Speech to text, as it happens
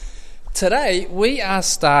Today we are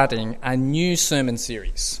starting a new sermon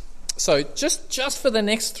series. So just for the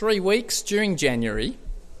next 3 weeks during January,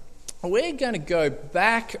 we're going to go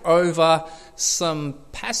back over some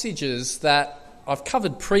passages that I've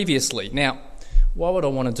covered previously. Now, why would I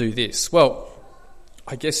want to do this? Well,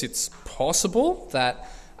 I guess it's possible that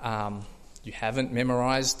you haven't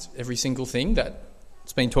memorised every single thing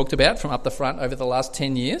that's been talked about from up the front over the last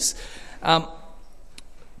 10 years.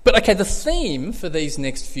 But okay, the theme for these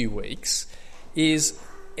next few weeks is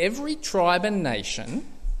every tribe and nation.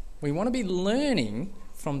 We want to be learning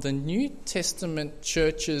from the New Testament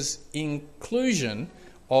church's inclusion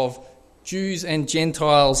of Jews and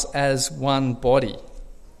Gentiles as one body.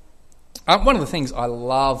 One of the things I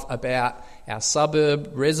love about our suburb,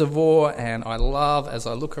 Reservoir, and I love as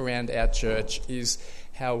I look around our church is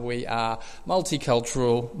how we are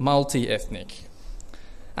multicultural, multi-ethnic.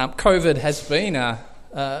 COVID has been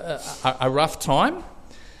a rough time.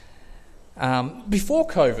 Before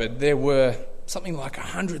COVID, there were something like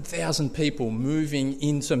 100,000 people moving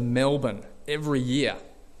into Melbourne every year.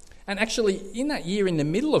 And actually, in that year, in the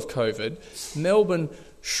middle of COVID, Melbourne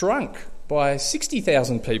shrunk by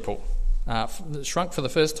 60,000 people. Shrunk for the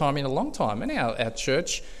first time in a long time. And our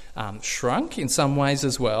church shrunk in some ways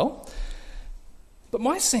as well. But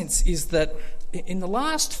my sense is that in the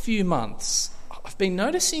last few months, I've been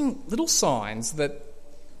noticing little signs that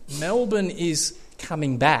Melbourne is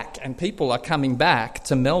coming back and people are coming back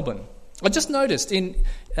to Melbourne. I just noticed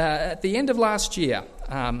at the end of last year,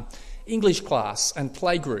 English class and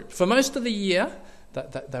playgroup, for most of the year,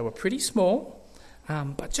 they were pretty small,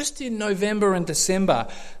 but just in November and December,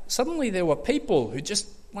 suddenly there were people who just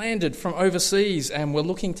landed from overseas and were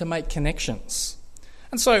looking to make connections.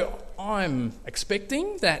 And so I'm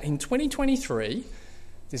expecting that in 2023,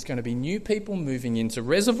 there's going to be new people moving into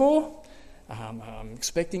Reservoir. I'm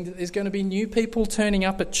expecting that there's going to be new people turning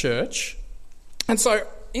up at church. And so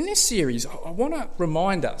in this series, I want to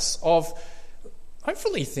remind us of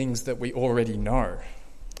hopefully things that we already know.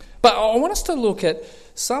 But I want us to look at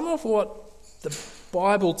some of what the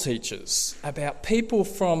Bible teaches about people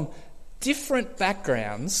from different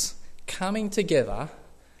backgrounds coming together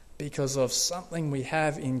because of something we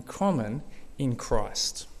have in common in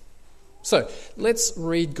Christ. So let's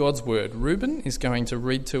read God's word. Ruben is going to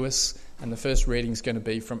read to us, and the first reading is going to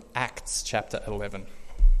be from Acts chapter 11.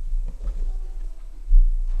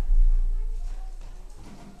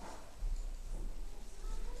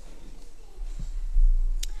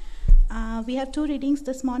 We have two readings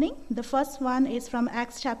this morning. The first one is from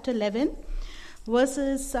Acts chapter 11,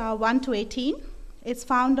 verses 1 to 18. It's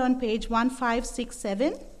found on page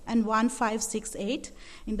 1567 and 1568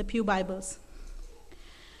 in the Pew Bibles.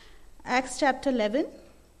 Acts chapter 11,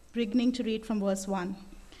 beginning to read from verse 1.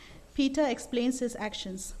 Peter explains his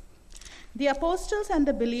actions. The apostles and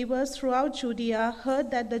the believers throughout Judea heard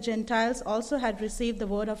that the Gentiles also had received the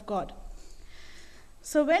word of God.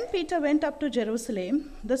 So when Peter went up to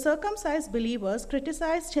Jerusalem, the circumcised believers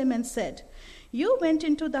criticized him and said, "You went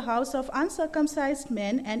into the house of uncircumcised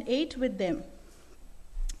men and ate with them."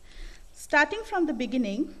 Starting from the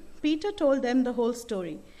beginning, Peter told them the whole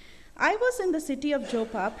story. "I was in the city of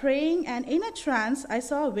Joppa praying, and in a trance I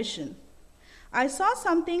saw a vision. I saw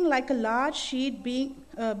something like a large sheet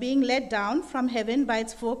being let down from heaven by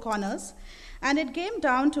its four corners, and it came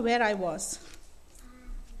down to where I was."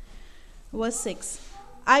 Verse 6.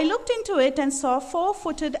 "I looked into it and saw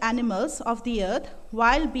 4-footed animals of the earth,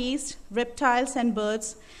 wild beasts, reptiles, and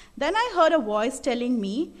birds. Then I heard a voice telling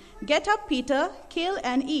me, 'Get up, Peter, kill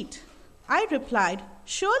and eat.' I replied,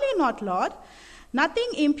 'Surely not, Lord.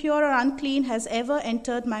 Nothing impure or unclean has ever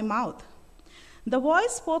entered my mouth.' The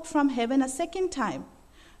voice spoke from heaven a second time,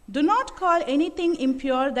 'Do not call anything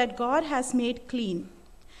impure that God has made clean.'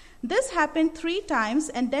 This happened 3 times,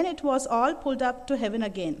 and then it was all pulled up to heaven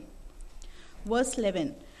again." Verse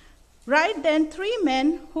 11. "Right then 3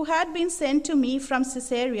 men who had been sent to me from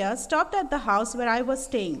Caesarea stopped at the house where I was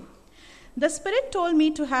staying. The Spirit told me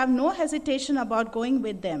to have no hesitation about going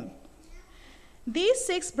with them. These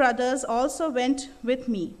 6 brothers also went with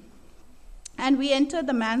me, and we entered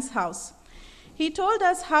the man's house. He told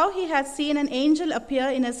us how he had seen an angel appear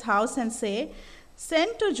in his house and say,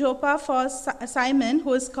 'Send to Joppa for Simon,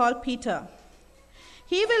 who is called Peter.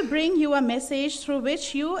 He will bring you a message through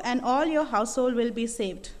which you and all your household will be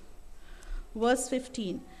saved.'" Verse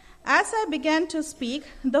 15. "As I began to speak,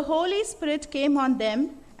 the Holy Spirit came on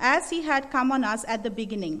them as he had come on us at the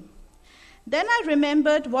beginning. Then I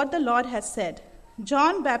remembered what the Lord had said,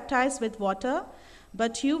 'John baptized with water,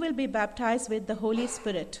 but you will be baptized with the Holy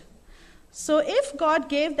Spirit.' So if God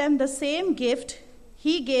gave them the same gift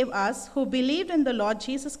he gave us who believed in the Lord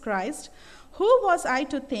Jesus Christ, Who was I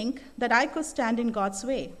to think that I could stand in God's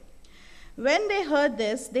way? When they heard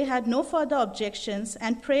this, they had no further objections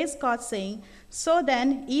and praised God, saying, "So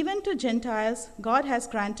then, even to Gentiles, God has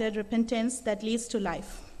granted repentance that leads to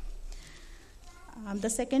life." The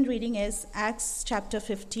second reading is Acts chapter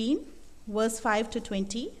 15, verse 5 to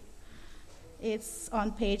 20. It's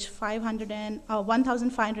on page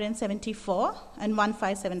 1574 and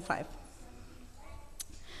 1575.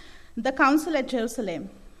 The council at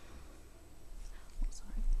Jerusalem.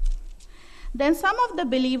 Then some of the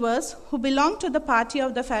believers who belonged to the party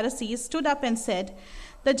of the Pharisees stood up and said,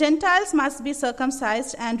 "The Gentiles must be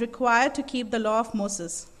circumcised and required to keep the law of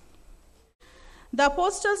Moses." The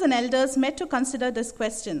apostles and elders met to consider this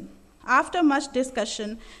question. After much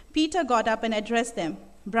discussion, Peter got up and addressed them.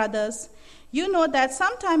 "Brothers, you know that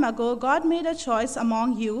some time ago God made a choice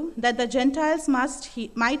among you that the Gentiles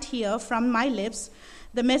might hear from my lips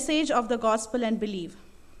the message of the gospel and believe.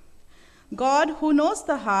 God, who knows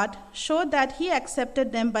the heart, showed that he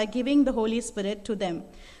accepted them by giving the Holy Spirit to them,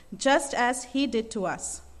 just as he did to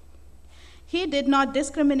us. He did not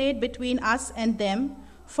discriminate between us and them,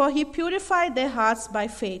 for he purified their hearts by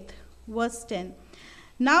faith." Verse 10.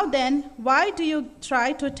 "Now then, why do you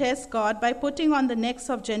try to test God by putting on the necks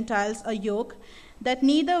of Gentiles a yoke that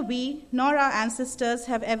neither we nor our ancestors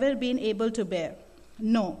have ever been able to bear?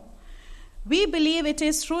 No. We believe it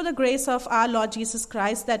is through the grace of our Lord Jesus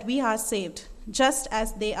Christ that we are saved, just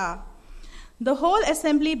as they are." The whole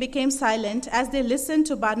assembly became silent as they listened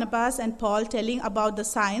to Barnabas and Paul telling about the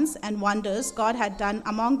signs and wonders God had done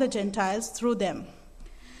among the Gentiles through them.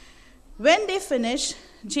 When they finished,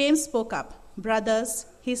 James spoke up. "Brothers,"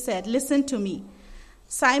 he said, "listen to me.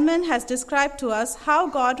 Simon has described to us how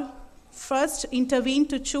God first intervened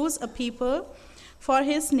to choose a people for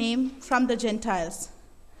his name from the Gentiles.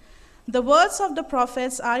 The words of the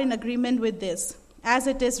prophets are in agreement with this, as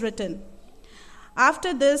it is written,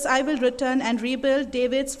 'After this I will return and rebuild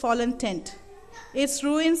David's fallen tent. Its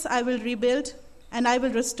ruins I will rebuild, and I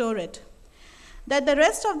will restore it, that the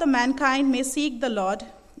rest of the mankind may seek the Lord,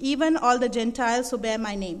 even all the Gentiles who bear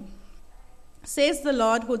my name. Says the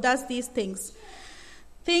Lord who does these things,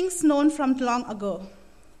 things known from long ago.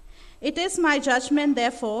 It is my judgment,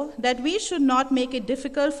 therefore, that we should not make it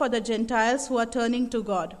difficult for the Gentiles who are turning to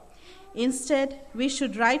God. Instead, we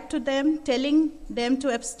should write to them, telling them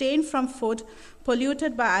to abstain from food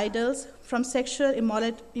polluted by idols, from sexual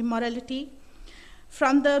immorality,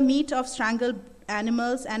 from the meat of strangled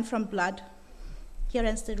animals, and from blood." Here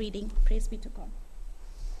ends the reading. Praise be to God.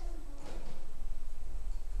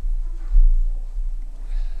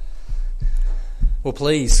 Well,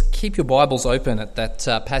 please keep your Bibles open at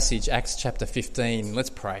that passage, Acts chapter 15. Let's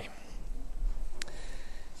pray.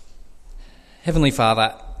 Heavenly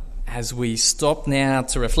Father, as we stop now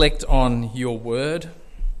to reflect on your word,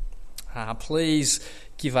 please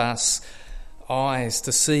give us eyes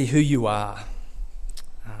to see who you are.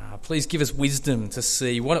 Please give us wisdom to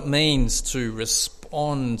see what it means to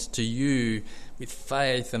respond to you with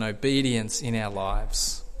faith and obedience in our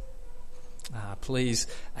lives. Please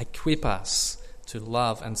equip us to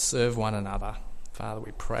love and serve one another. Father,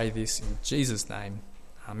 we pray this in Jesus' name.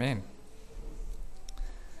 Amen.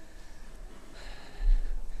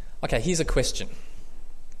 Okay, here's a question.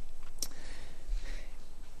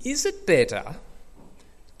 Is it better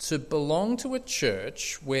to belong to a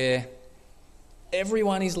church where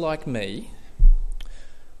everyone is like me,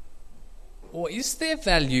 or is there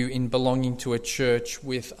value in belonging to a church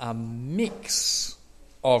with a mix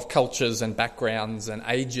of cultures and backgrounds and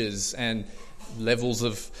ages and levels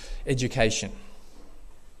of education?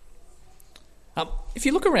 If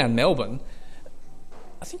you look around Melbourne,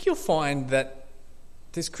 I think you'll find that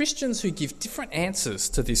there's Christians who give different answers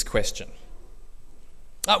to this question.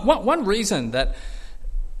 One reason that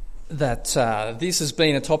this has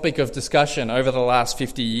been a topic of discussion over the last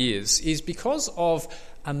 50 years is because of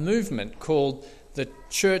a movement called the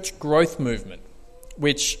Church Growth Movement,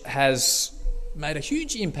 which has made a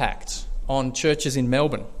huge impact on churches in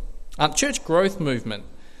Melbourne. Church Growth Movement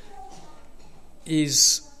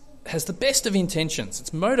has the best of intentions.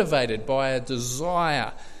 It's motivated by a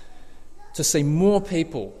desire to see more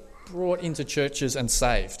people brought into churches and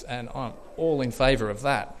saved, and I'm all in favour of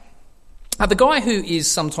that. The guy who is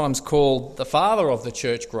sometimes called the father of the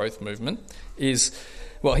Church Growth Movement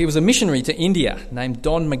he was a missionary to India named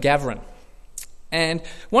Don McGavran. And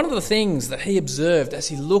one of the things that he observed as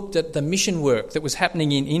he looked at the mission work that was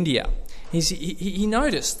happening in India is he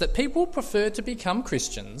noticed that people preferred to become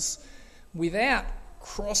Christians without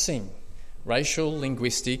crossing racial,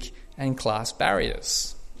 linguistic and class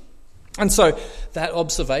barriers. And so that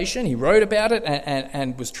observation, he wrote about it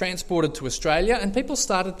and was transported to Australia, and people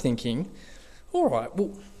started thinking, all right,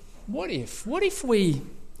 well, what if we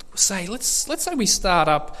say, let's say we start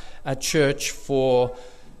up a church for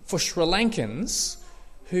Sri Lankans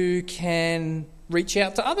who can reach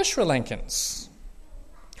out to other Sri Lankans?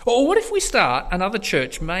 Or what if we start another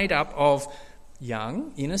church made up of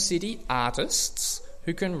young inner city artists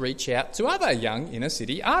who can reach out to other young inner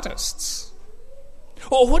city artists?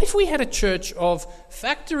 Or what if we had a church of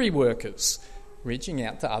factory workers reaching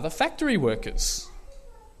out to other factory workers?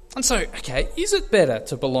 And so, okay, is it better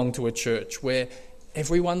to belong to a church where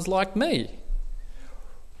everyone's like me?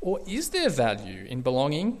 Or is there value in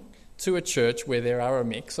belonging to a church where there are a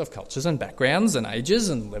mix of cultures and backgrounds and ages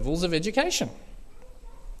and levels of education?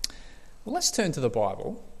 Well, let's turn to the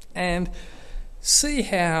Bible and see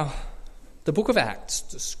how the book of Acts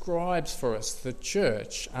describes for us the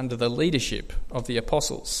church under the leadership of the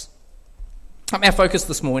apostles. Our focus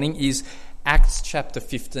this morning is Acts chapter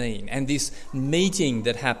 15 and this meeting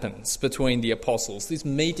that happens between the apostles, this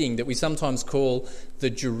meeting that we sometimes call the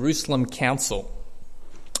Jerusalem Council.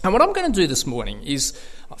 And what I'm going to do this morning is,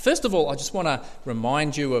 first of all, I just want to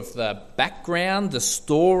remind you of the background, the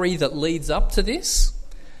story that leads up to this.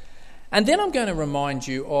 And then I'm going to remind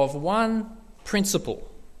you of one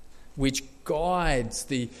principle which guides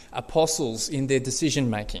the apostles in their decision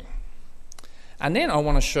making. And then I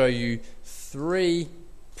want to show you 3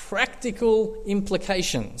 practical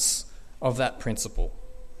implications of that principle.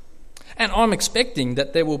 And I'm expecting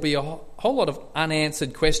that there will be a whole lot of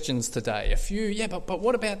unanswered questions today. A few, but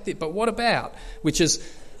what about this? But what about? Which is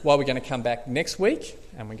why we're going to come back next week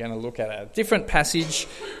and we're going to look at a different passage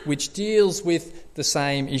which deals with the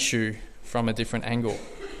same issue from a different angle.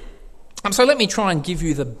 So let me try and give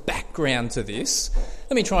you the background to this.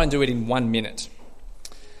 Let me try and do it in 1 minute.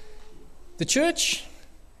 The church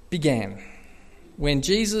began when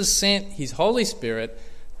Jesus sent his Holy Spirit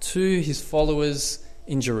to his followers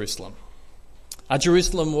in Jerusalem.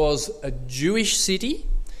 Jerusalem was a Jewish city,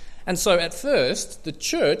 and so at first the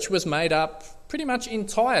church was made up pretty much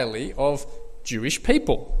entirely of Jewish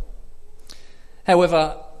people.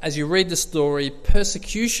 However, as you read the story,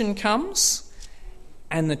 persecution comes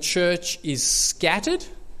and the church is scattered,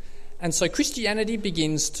 and so Christianity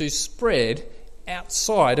begins to spread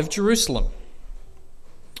outside of Jerusalem.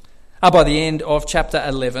 By the end of chapter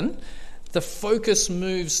 11, the focus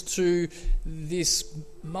moves to this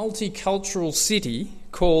multicultural city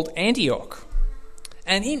called Antioch.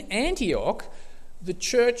 And in Antioch, the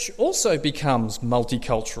church also becomes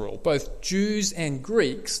multicultural. Both Jews and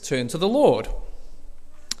Greeks turn to the Lord.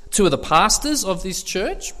 2 of the pastors of this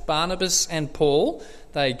church, Barnabas and Paul,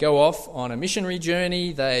 they go off on a missionary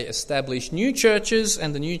journey, they establish new churches,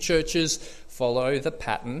 and the new churches follow the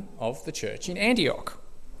pattern of the church in Antioch.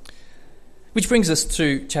 Which brings us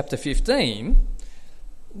to chapter 15,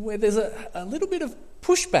 where there's a little bit of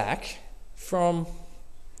pushback from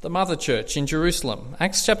the mother church in Jerusalem.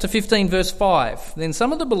 Acts chapter 15, verse 5. Then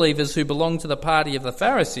some of the believers who belonged to the party of the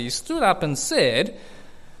Pharisees stood up and said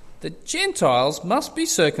that Gentiles must be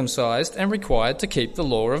circumcised and required to keep the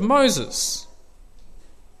law of Moses.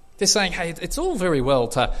 They're saying, hey, it's all very well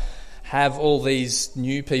to have all these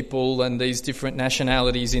new people and these different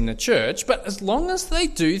nationalities in the church, but as long as they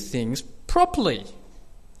do things properly.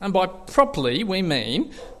 And by properly, we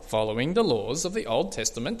mean following the laws of the Old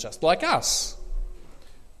Testament just like us.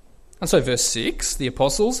 And so verse 6, the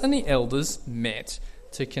apostles and the elders met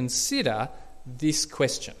to consider this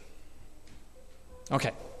question.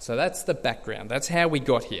 Okay, so that's the background. That's how we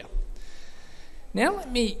got here. Now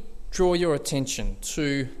let me draw your attention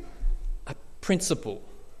to a principle,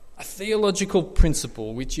 a theological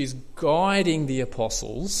principle which is guiding the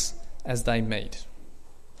apostles as they meet.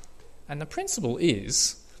 And the principle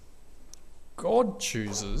is God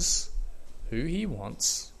chooses who he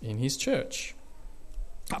wants in his church.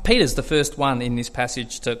 Peter's the first one in this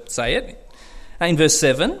passage to say it. In verse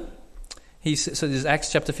 7, so this is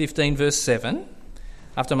Acts chapter 15, verse 7.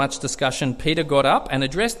 After much discussion, Peter got up and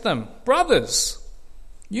addressed them. Brothers,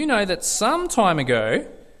 you know that some time ago,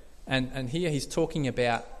 and here he's talking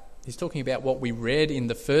about what we read in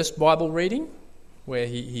the first Bible reading, where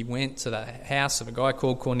he went to the house of a guy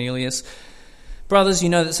called Cornelius. Brothers, you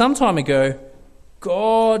know that some time ago,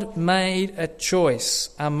 God made a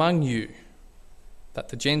choice among you that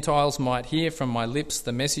the Gentiles might hear from my lips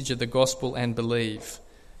the message of the gospel and believe.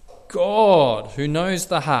 God, who knows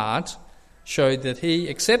the heart, showed that he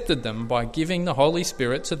accepted them by giving the Holy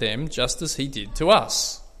Spirit to them just as he did to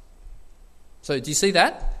us. So do you see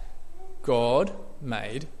that? God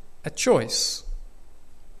made a choice.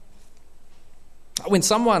 When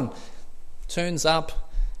someone turns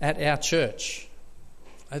up at our church,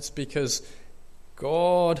 it's because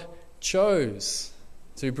God chose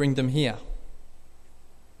to bring them here.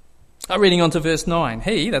 Reading on to verse 9.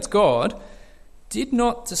 He, that's God, did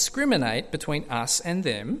not discriminate between us and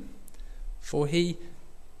them, for he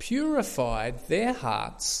purified their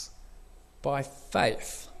hearts by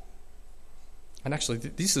faith. And actually,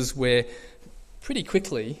 this is where pretty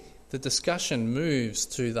quickly the discussion moves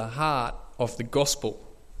to the heart of the gospel.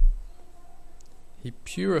 He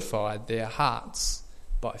purified their hearts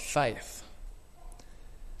by faith.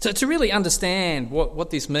 So to really understand what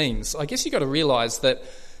this means, I guess you've got to realise that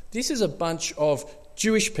this is a bunch of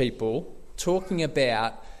Jewish people talking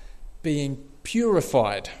about being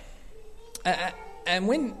purified. And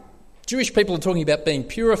when Jewish people are talking about being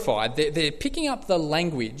purified, they're picking up the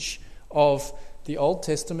language of the Old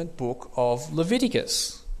Testament book of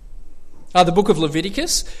Leviticus. The book of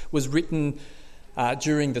Leviticus was written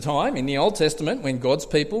during the time in the Old Testament when God's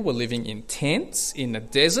people were living in tents in the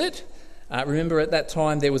desert. Remember, at that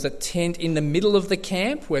time there was a tent in the middle of the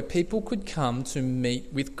camp where people could come to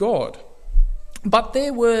meet with God. But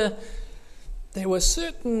there were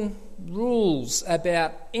certain rules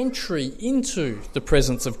about entry into the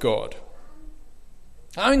presence of God.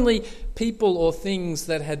 Only people or things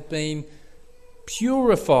that had been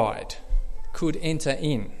purified could enter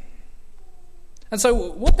in. And so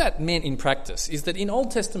what that meant in practice is that in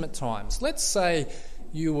Old Testament times, let's say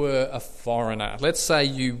you were a foreigner, let's say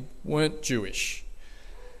you weren't Jewish.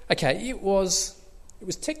 Okay, it was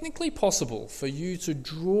technically possible for you to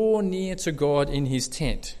draw near to God in his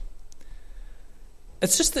tent.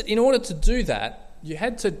 It's just that in order to do that, you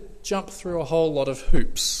had to jump through a whole lot of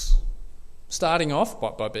hoops. Starting off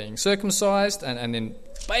by being circumcised, and then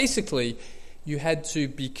basically you had to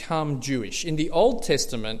become Jewish. In the Old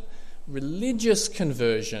Testament, religious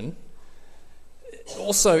conversion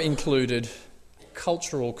also included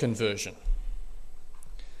cultural conversion.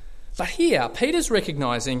 But here, Peter's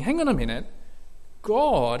recognising, hang on a minute,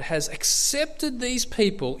 God has accepted these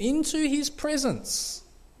people into his presence.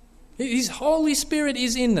 His Holy Spirit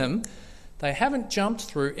is in them. They haven't jumped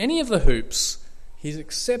through any of the hoops. He's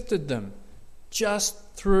accepted them just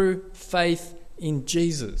through faith in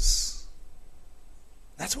Jesus.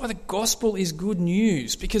 That's why the gospel is good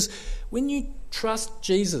news, because when you trust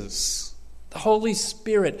Jesus, the Holy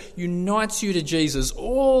Spirit unites you to Jesus.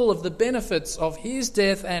 All of the benefits of his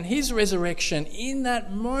death and his resurrection in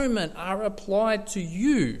that moment are applied to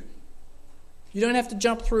you. You don't have to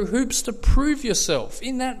jump through hoops to prove yourself.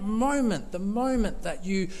 In that moment, the moment that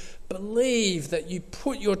you believe, that you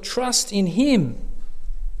put your trust in him,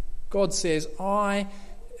 God says, I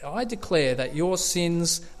declare that your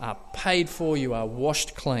sins are paid for, you are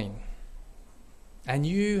washed clean. And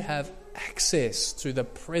you have access to the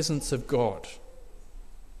presence of God.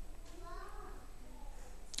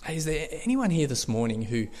 Is there anyone here this morning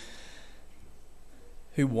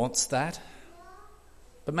who wants that?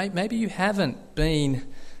 But maybe you haven't been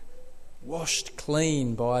washed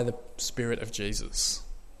clean by the Spirit of Jesus.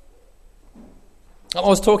 I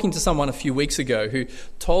was talking to someone a few weeks ago who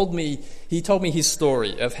told me his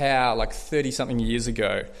story of how, 30-something years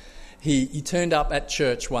ago, he turned up at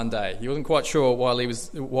church one day. He wasn't quite sure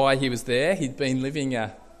why he was there. He'd been living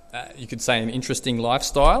you could say, an interesting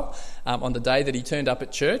lifestyle. On the day that he turned up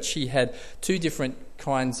at church, he had 2 different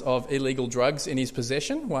kinds of illegal drugs in his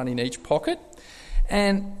possession, one in each pocket.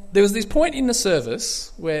 And there was this point in the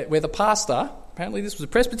service where the pastor, apparently this was a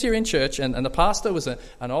Presbyterian church, and the pastor was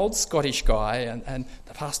an old Scottish guy, and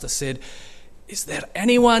the pastor said, "Is there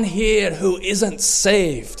anyone here who isn't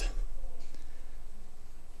saved?"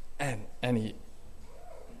 And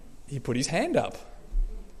he put his hand up.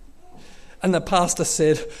 And the pastor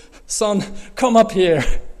said, "Son, come up here."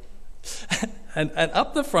 And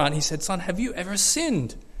up the front he said, "Son, have you ever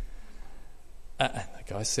sinned?" And the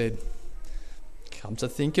guy said, "Come to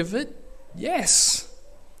think of it, yes."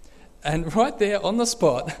 And right there on the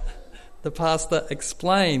spot, the pastor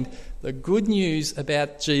explained the good news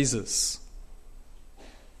about Jesus.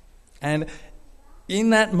 And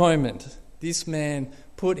in that moment, this man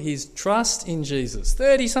put his trust in Jesus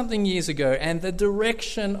 30-something years ago, and the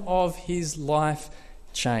direction of his life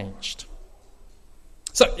changed.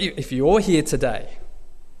 So if you're here today,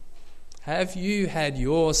 have you had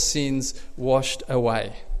your sins washed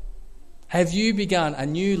away? Have you begun a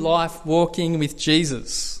new life walking with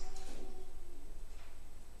Jesus?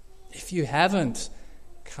 If you haven't,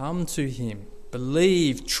 come to him.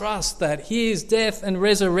 Believe, trust that his death and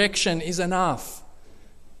resurrection is enough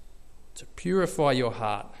to purify your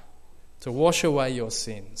heart, to wash away your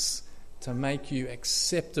sins, to make you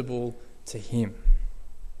acceptable to him.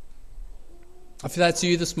 If that's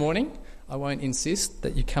you this morning, I won't insist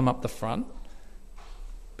that you come up the front,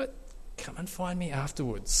 but come and find me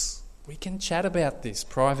afterwards. We can chat about this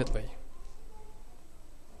privately.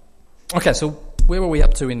 Okay, so where were we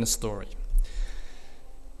up to in the story?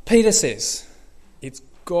 Peter says it's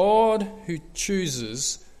God who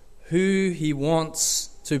chooses who he wants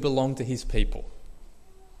to belong to his people.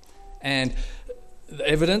 And the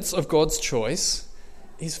evidence of God's choice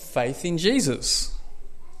is faith in Jesus.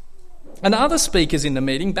 And the other speakers in the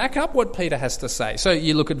meeting back up what Peter has to say. So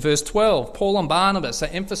you look at verse 12, Paul and Barnabas are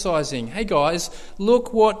emphasising, hey guys,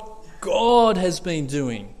 look what God has been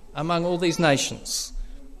doing among all these nations.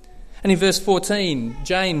 And in verse 14,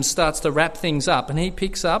 James starts to wrap things up and he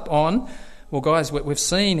picks up on, well guys, we've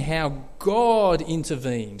seen how God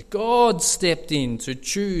intervened. God stepped in to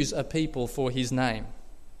choose a people for his name.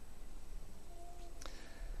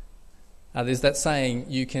 There's that saying,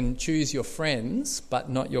 you can choose your friends but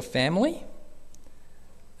not your family.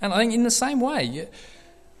 And I think in the same way,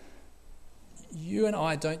 you and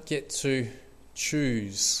I don't get to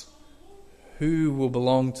choose who will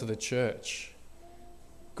belong to the church.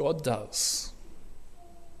 God does.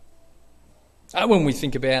 When we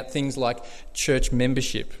think about things like church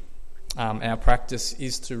membership, our practice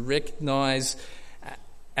is to recognise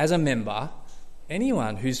as a member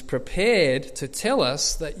anyone who's prepared to tell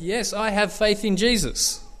us that, yes, I have faith in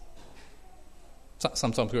Jesus.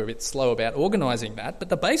 Sometimes we're a bit slow about organising that, but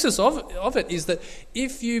the basis of it is that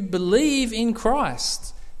if you believe in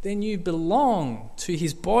Christ, then you belong to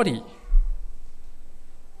his body.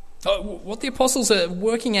 What the apostles are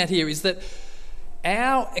working at here is that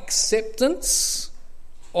our acceptance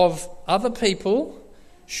of other people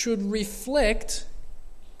should reflect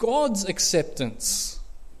God's acceptance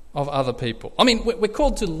of other people. I mean, we're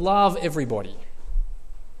called to love everybody,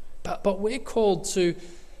 but we're called to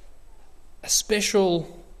a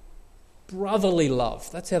special brotherly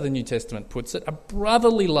love. That's how the New Testament puts it, a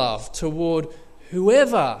brotherly love toward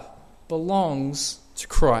whoever belongs to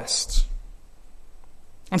Christ.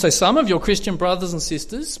 And so some of your Christian brothers and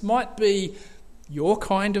sisters might be your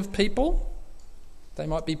kind of people. They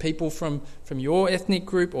might be people from your ethnic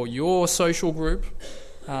group or your social group.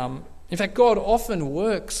 In fact, God often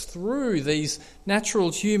works through these natural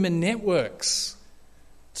human networks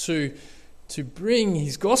to bring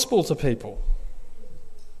his gospel to people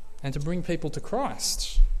and to bring people to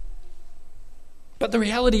Christ. But the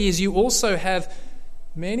reality is you also have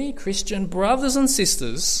many Christian brothers and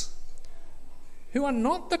sisters who are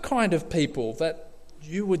not the kind of people that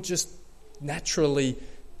you would just naturally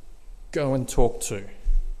go and talk to.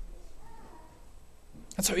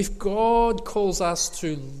 And so if God calls us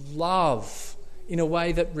to love in a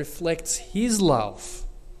way that reflects his love,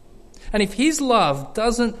 and if his love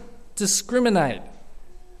doesn't discriminate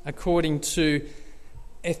according to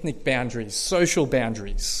ethnic boundaries, social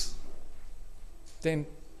boundaries, then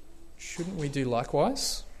shouldn't we do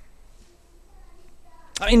likewise?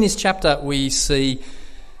 In this chapter we see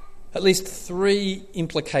at least three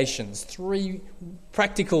implications, three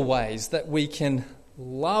practical ways that we can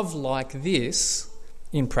love like this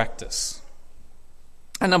in practice.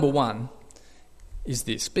 And number one is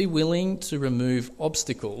this: be willing to remove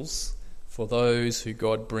obstacles for those who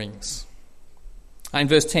God brings. In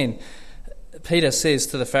verse 10, Peter says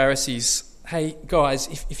to the Pharisees, hey guys,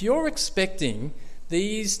 if you're expecting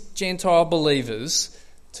these Gentile believers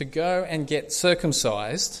to go and get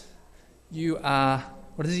circumcised, you are,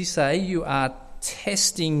 what does he say? You are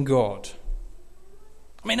testing God.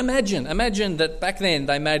 I mean, imagine that back then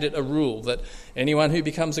they made it a rule that anyone who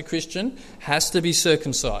becomes a Christian has to be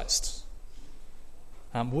circumcised.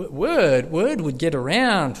 Word would get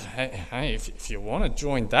around. Hey, if you want to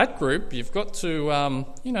join that group, you've got to,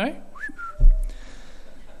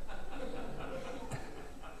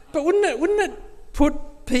 But wouldn't it put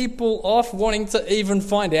people off wanting to even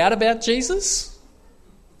find out about Jesus?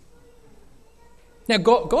 Now,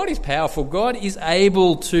 God is powerful. God is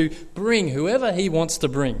able to bring whoever he wants to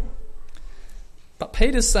bring. But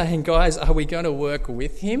Peter's saying, guys, are we going to work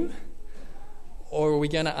with him, or are we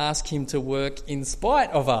going to ask him to work in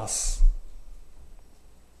spite of us?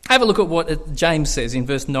 Have a look at what James says in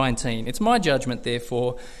verse 19. It's my judgment,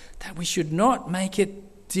 therefore, that we should not make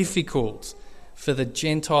it difficult for the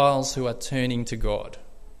Gentiles who are turning to God.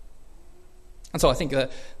 And so I think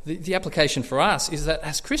the application for us is that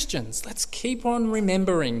as Christians, let's keep on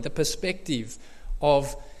remembering the perspective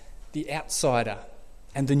of the outsider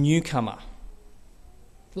and the newcomer.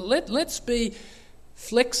 Let's be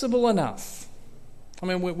flexible enough. I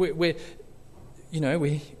mean, we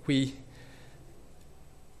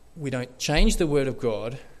don't change the Word of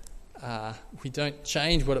God. We don't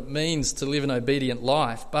change what it means to live an obedient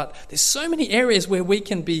life. But there's so many areas where we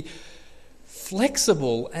can be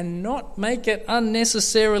flexible and not make it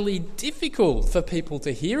unnecessarily difficult for people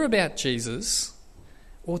to hear about Jesus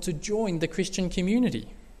or to join the Christian community.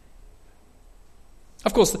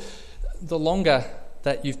 Of course, the longer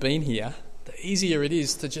that you've been here, the easier it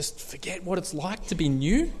is to just forget what it's like to be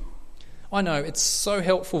new. I know it's so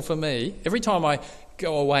helpful for me. Every time I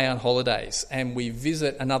go away on holidays and we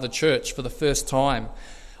visit another church for the first time,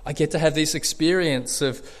 I get to have this experience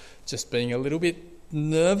of just being a little bit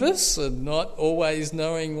nervous and not always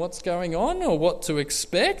knowing what's going on or what to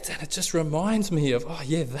expect. And it just reminds me of, oh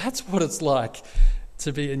yeah, that's what it's like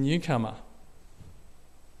to be a newcomer.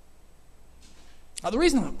 The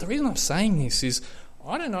reason I'm saying this is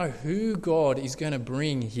I don't know who God is going to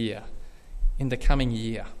bring here in the coming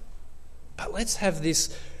year. But let's have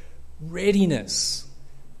this readiness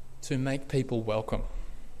to make people welcome.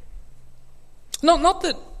 Not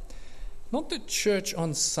that church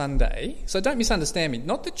on Sunday, so don't misunderstand me,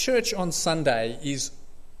 not that church on Sunday is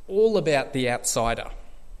all about the outsider.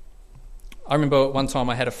 I remember one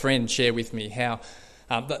time I had a friend share with me how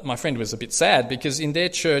my friend was a bit sad because in their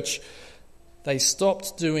church they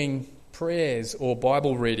stopped doing prayers or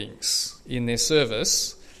Bible readings in their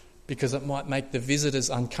service because it might make the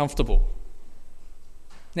visitors uncomfortable.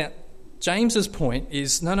 Now, James's point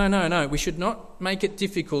is, no, we should not make it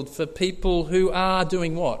difficult for people who are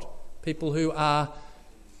doing what? People who are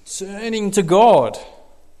turning to God.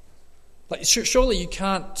 Like, surely you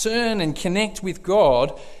can't turn and connect with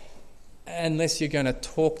God unless you're going to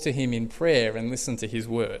talk to him in prayer and listen to his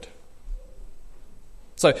word.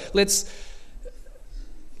 So let's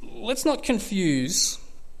not confuse.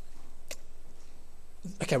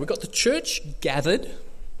 Okay, we've got the church gathered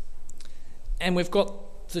and we've got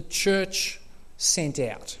the church sent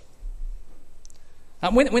out.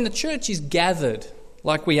 When the church is gathered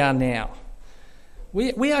like we are now,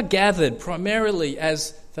 we are gathered primarily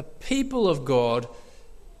as the people of God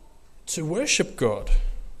to worship God.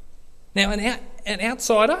 Now, an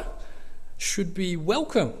outsider should be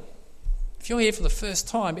welcome. If you're here for the first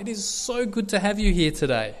time, it is so good to have you here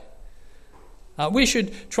today. We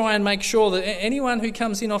should try and make sure that anyone who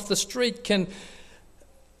comes in off the street can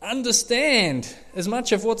understand as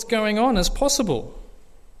much of what's going on as possible.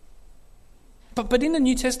 But in the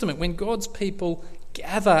New Testament, when God's people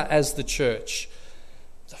gather as the church,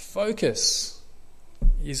 the focus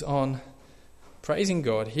is on praising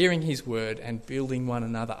God, hearing his word, and building one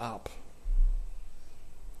another up.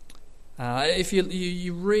 If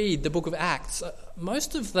you read the book of Acts,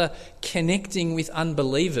 most of the connecting with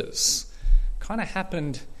unbelievers kind of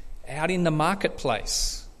happened out in the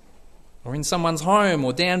marketplace, or in someone's home,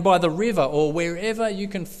 or down by the river, or wherever you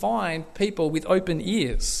can find people with open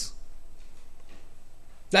ears.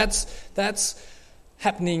 That's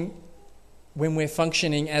happening when we're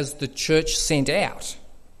functioning as the church sent out.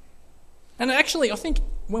 And actually, I think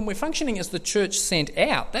when we're functioning as the church sent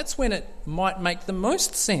out, that's when it might make the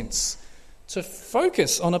most sense to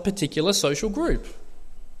focus on a particular social group.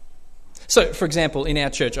 So, for example, in our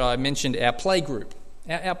church, I mentioned our play group.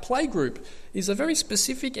 Our play group is a very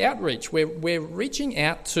specific outreach where we're reaching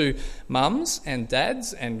out to mums and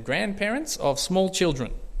dads and grandparents of small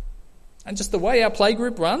children. And just the way our play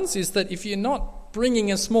group runs is that if you're not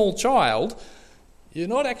bringing a small child, you're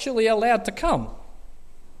not actually allowed to come.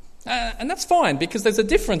 And that's fine, because there's a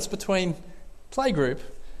difference between playgroup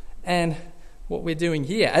and what we're doing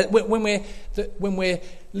here. When we're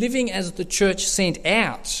living as the church sent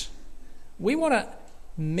out, we want to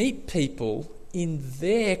meet people in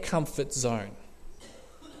their comfort zone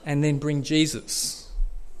and then bring Jesus.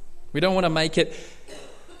 We don't want to make it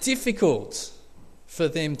difficult for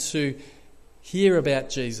them to hear about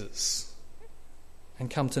Jesus and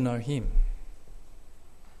come to know him.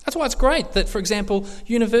 That's why it's great that, for example,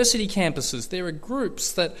 university campuses, there are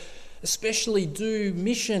groups that especially do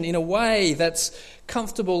mission in a way that's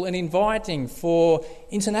comfortable and inviting for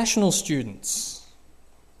international students.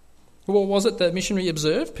 What was it that missionary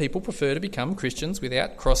observed? People prefer to become Christians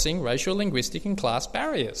without crossing racial, linguistic and class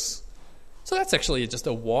barriers. So that's actually just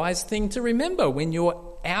a wise thing to remember when you're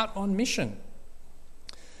out on mission.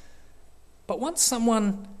 But once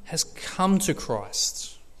someone has come to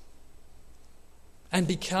Christ and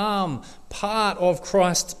become part of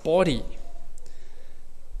Christ's body,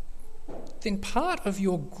 then part of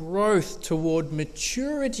your growth toward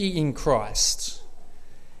maturity in Christ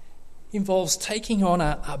involves taking on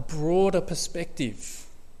a broader perspective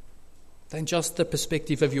than just the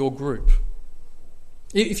perspective of your group.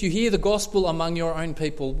 If you hear the gospel among your own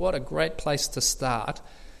people, what a great place to start.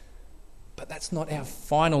 But that's not our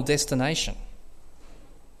final destination.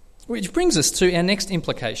 Which brings us to our next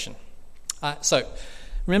implication. So,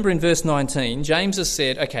 remember in verse 19, James has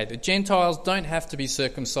said, okay, the Gentiles don't have to be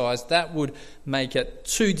circumcised. That would make it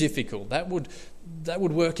too difficult. That would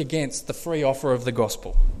work against the free offer of the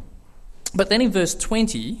gospel. But then in verse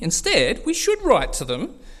 20, instead, we should write to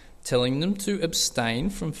them, telling them to abstain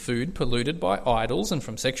from food polluted by idols and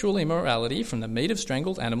from sexual immorality, from the meat of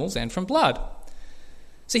strangled animals and from blood.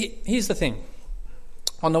 See, here's the thing.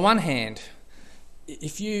 On the one hand,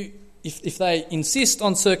 if they insist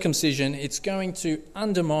on circumcision, it's going to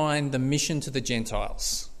undermine the mission to the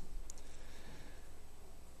Gentiles.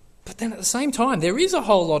 But then at the same time, there is a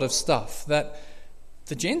whole lot of stuff that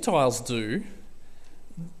the Gentiles do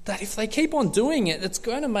that if they keep on doing it, it's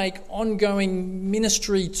going to make ongoing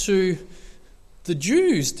ministry to the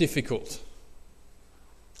Jews difficult.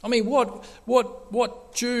 I mean,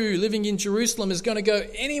 what Jew living in Jerusalem is going to go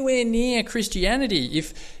anywhere near Christianity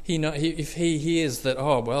if he hears that,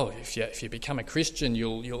 oh well, if you become a Christian,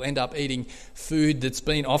 you'll end up eating food that's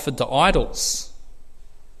been offered to idols.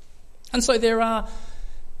 And so there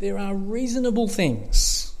are reasonable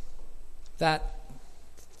things that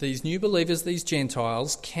these new believers, these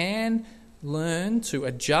Gentiles, can learn to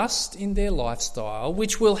adjust in their lifestyle,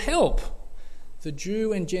 which will help the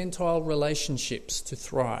Jew and Gentile relationships to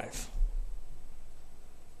thrive.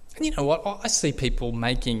 And you know what? I see people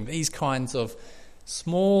making these kinds of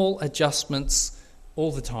small adjustments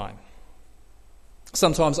all the time.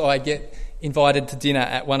 Sometimes I get invited to dinner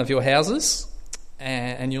at one of your houses,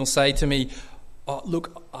 and you'll say to me, oh,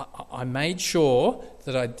 look, I made sure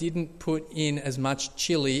that I didn't put in as much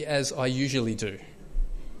chili as I usually do.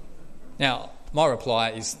 Now, my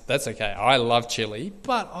reply is, that's okay, I love chili,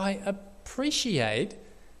 but I appreciate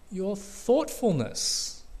your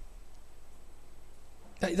thoughtfulness.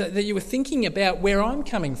 That you were thinking about where I'm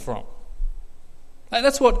coming from.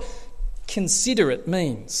 That's what considerate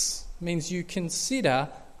means. It means you consider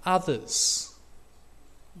others.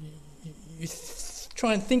 You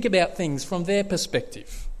try and think about things from their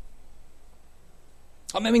perspective.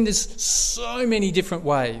 I mean, there's so many different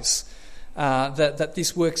ways that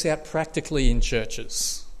this works out practically in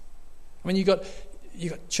churches. I mean, you've got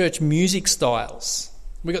church music styles.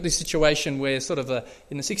 We got this situation where sort of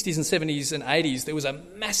in the 60s and 70s and 80s, there was a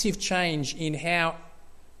massive change in how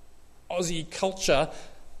Aussie culture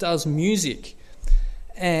does music.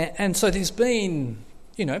 And so there's been,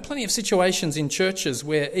 plenty of situations in churches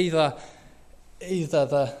where either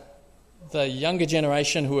the younger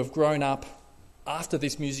generation who have grown up after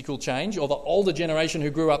this musical change or the older generation who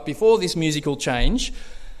grew up before this musical change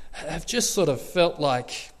have just sort of felt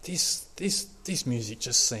like this music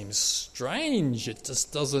just seems strange. It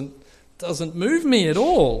just doesn't move me at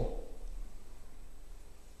all.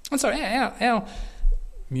 And so our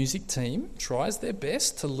music team tries their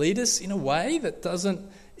best to lead us in a way that doesn't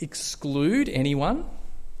exclude anyone,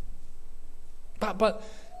 but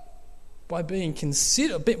by being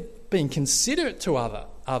considerate to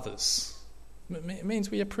others. It means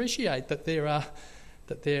we appreciate that there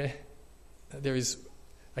is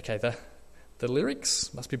the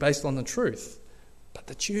lyrics must be based on the truth, but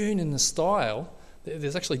the tune and the style,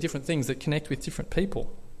 there's actually different things that connect with different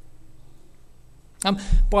people.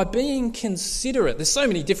 By being considerate, there's so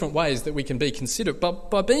many different ways that we can be considerate, but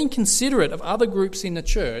by being considerate of other groups in the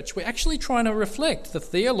church, we're actually trying to reflect the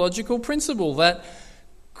theological principle that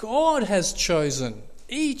God has chosen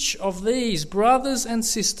each of these brothers and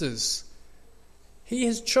sisters. He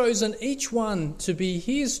has chosen each one to be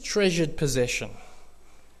his treasured possession.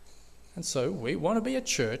 And so we want to be a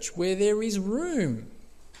church where there is room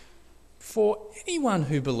for anyone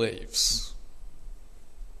who believes.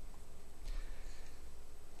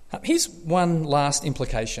 Here's one last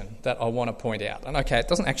implication that I want to point out. And it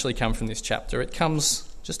doesn't actually come from this chapter. It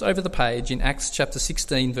comes just over the page in Acts chapter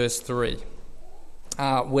 16, verse 3,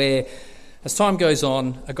 where, as time goes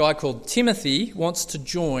on, a guy called Timothy wants to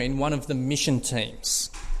join one of the mission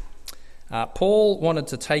teams. Paul wanted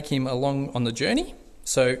to take him along on the journey,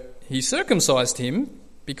 so he circumcised him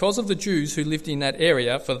because of the Jews who lived in that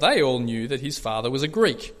area, for they all knew that his father was a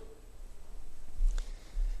Greek.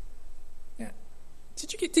 Now,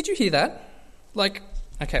 did you hear that?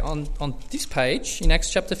 On this page in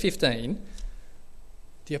Acts chapter 15,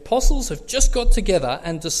 the apostles have just got together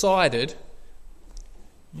and decided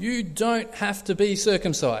you don't have to be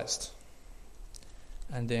circumcised.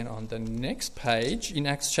 And then on the next page, in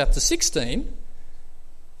Acts chapter 16,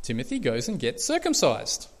 Timothy goes and gets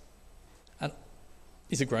circumcised. And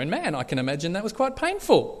he's a grown man. I can imagine that was quite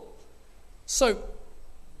painful. So,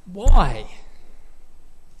 why?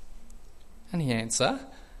 And the answer,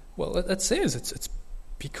 well, it says it's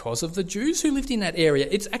because of the Jews who lived in that area.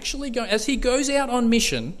 It's actually as he goes out on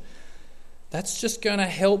mission, that's just going to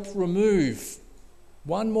help remove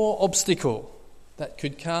one more obstacle that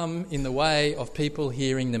could come in the way of people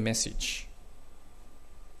hearing the message.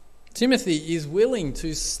 Timothy is willing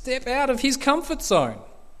to step out of his comfort zone.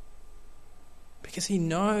 Because he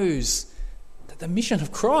knows that the mission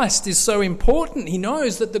of Christ is so important. He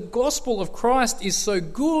knows that the gospel of Christ is so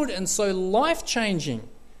good and so life-changing.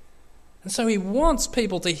 And so he wants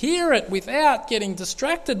people to hear it without getting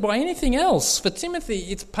distracted by anything else. For Timothy,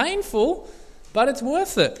 it's painful, but it's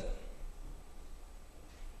worth it.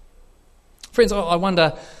 Friends, I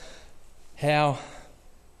wonder how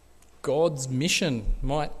God's mission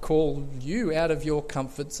might call you out of your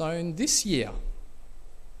comfort zone this year.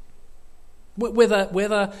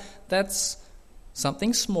 Whether that's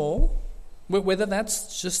something small, whether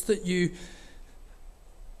that's just that you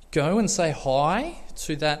go and say hi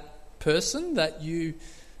to that person that you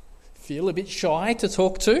feel a bit shy to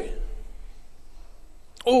talk to,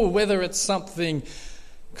 or whether it's something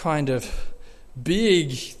kind of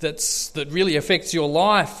big that really affects your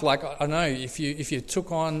life, like, I don't know, if you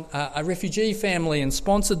took on a refugee family and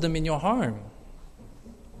sponsored them in your home.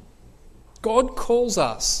 God calls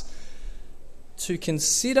us to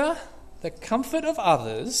consider the comfort of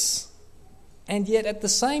others, and yet at the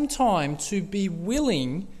same time to be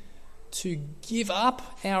willing to give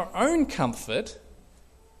up our own comfort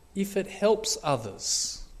if it helps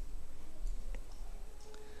others.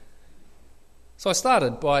 So I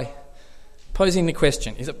started by posing the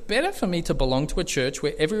question, is it better for me to belong to a church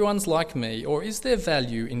where everyone's like me, or is there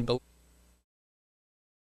value in belonging?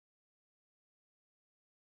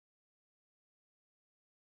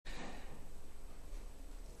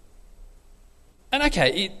 And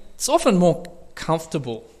okay, it's often more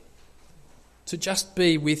comfortable to just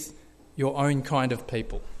be with your own kind of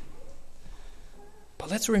people.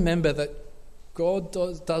 But let's remember that God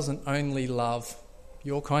doesn't only love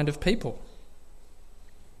your kind of people.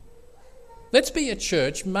 Let's be a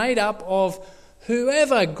church made up of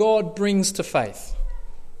whoever God brings to faith.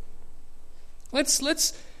 Let's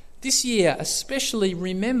this year especially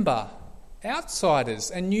remember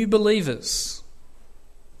outsiders and new believers.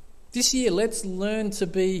 This year, let's learn to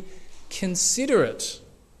be considerate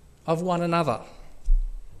of one another.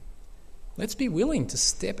 Let's be willing to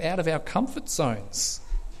step out of our comfort zones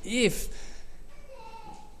if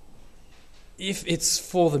it's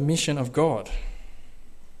for the mission of God.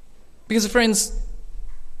 Because, friends,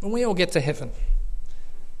 when we all get to heaven,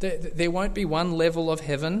 there won't be one level of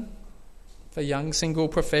heaven for young single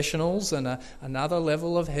professionals and another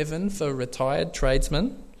level of heaven for retired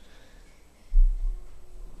tradesmen.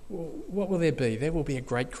 What will there be? There will be a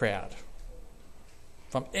great crowd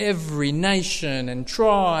from every nation and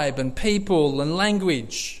tribe and people and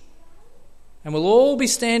language. And we'll all be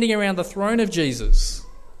standing around the throne of Jesus.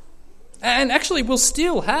 And actually, we'll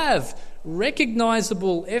still have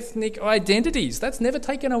recognisable ethnic identities. That's never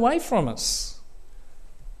taken away from us.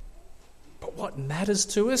 But what matters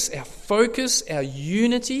to us, our focus, our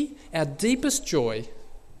unity, our deepest joy,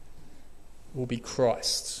 will be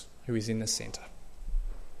Christ, who is in the centre.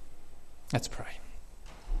 Let's pray.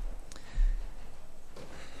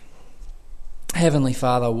 Heavenly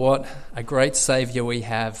Father, what a great Saviour we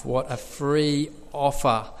have. What a free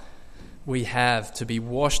offer we have to be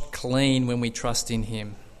washed clean when we trust in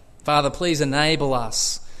Him. Father, please enable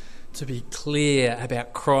us to be clear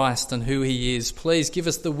about Christ and who He is. Please give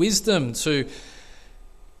us the wisdom to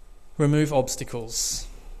remove obstacles.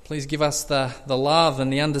 Please give us the love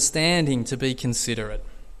and the understanding to be considerate.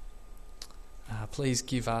 Please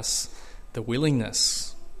give us the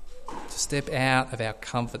willingness to step out of our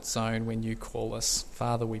comfort zone when you call us.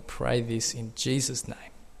 Father, we pray this in Jesus' name.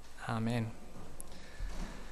 Amen.